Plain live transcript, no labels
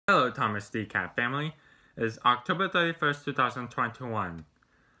Thomas D. Cat family. It is October 31st, 2021.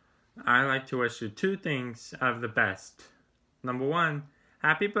 I'd like to wish you two things of the best. Number one,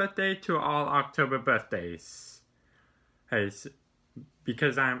 happy birthday to all October birthdays. Hey,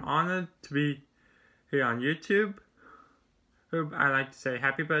 because I'm honored to be here on YouTube, I'd like to say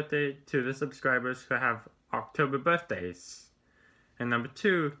happy birthday to the subscribers who have October birthdays. And number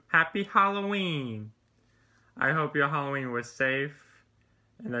two, happy Halloween. I hope your Halloween was safe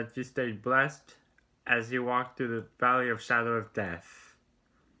and that you stayed blessed as you walk through the valley of shadow of death.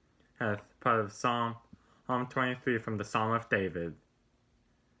 As part of Psalm 23 from the Psalm of David.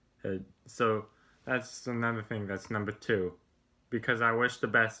 So that's another thing, that's number two. Because I wish the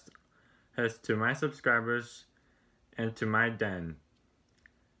best to my subscribers and to my den.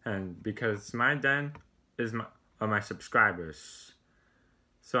 And because my den are my subscribers.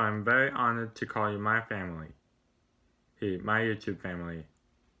 So I'm very honored to call you my family. My YouTube family.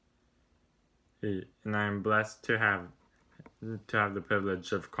 And I'm blessed to have the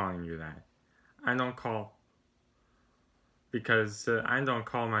privilege of calling you that. I don't call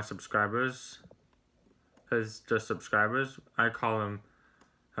my subscribers as just subscribers. I call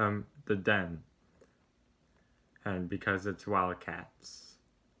them the den. And because it's Wildcats.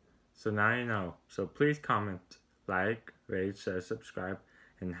 So now you know. So please comment, like, rate, share, subscribe,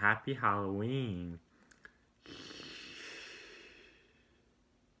 and happy Halloween.